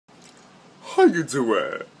How you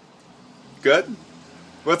doing? Good?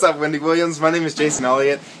 What's up, Wendy Williams? My name is Jason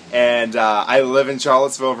Elliott, and I live in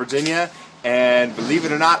Charlottesville, Virginia, and believe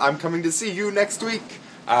it or not, I'm coming to see you next week.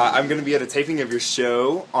 I'm going to be at a taping of your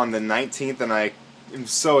show on the 19th, and I am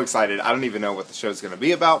so excited. I don't even know what the show's going to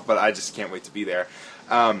be about, but I just can't wait to be there.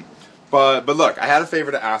 But look, I had a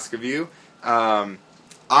favor to ask of you.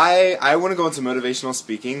 I want to go into motivational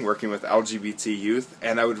speaking, working with LGBT youth,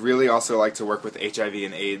 and I would really also like to work with HIV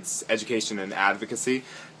and AIDS education and advocacy.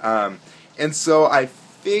 And so I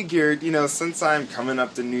figured, you know, since I'm coming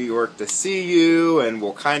up to New York to see you, and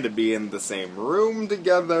we'll kind of be in the same room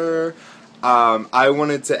together, I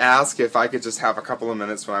wanted to ask if I could just have a couple of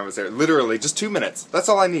minutes when I was there. Literally, just 2 minutes. That's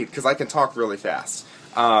all I need, because I can talk really fast.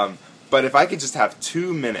 But if I could just have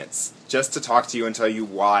 2 minutes just to talk to you and tell you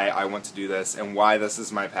why I want to do this and why this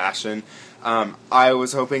is my passion, I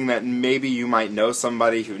was hoping that maybe you might know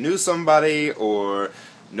somebody who knew somebody, or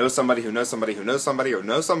know somebody who knows somebody who knows somebody, or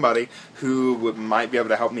know somebody who might be able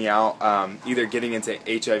to help me out, either getting into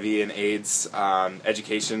HIV and AIDS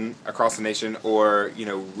education across the nation, or, you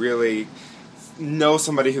know, really know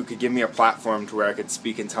somebody who could give me a platform to where I could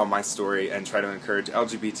speak and tell my story and try to encourage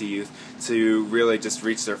LGBT youth to really just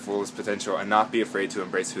reach their fullest potential and not be afraid to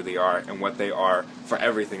embrace who they are and what they are for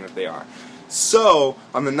everything that they are. So,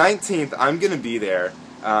 on the 19th, I'm going to be there,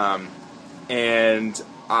 and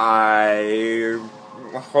I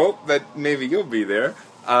hope that maybe you'll be there,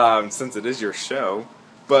 since it is your show.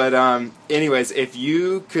 But anyways, if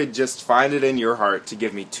you could just find it in your heart to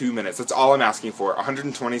give me 2 minutes, that's all I'm asking for,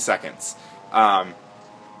 120 seconds.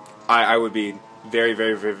 I would be very,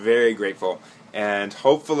 very, very, very grateful. And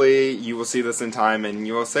hopefully you will see this in time and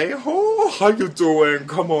you will say, "Oh, how you doing?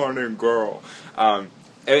 Come on in, girl." And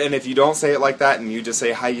if you don't say it like that and you just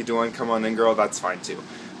say, "How you doing? Come on in, girl," that's fine too.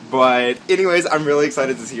 But anyways, I'm really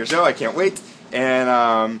excited to see your show. I can't wait.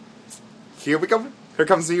 And here we go. Here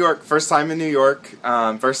comes New York. First time in New York.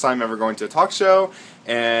 First time ever going to a talk show.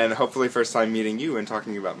 And hopefully first time meeting you and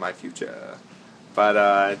talking about my future.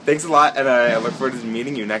 But thanks a lot, and I look forward to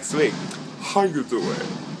meeting you next week. How you doing?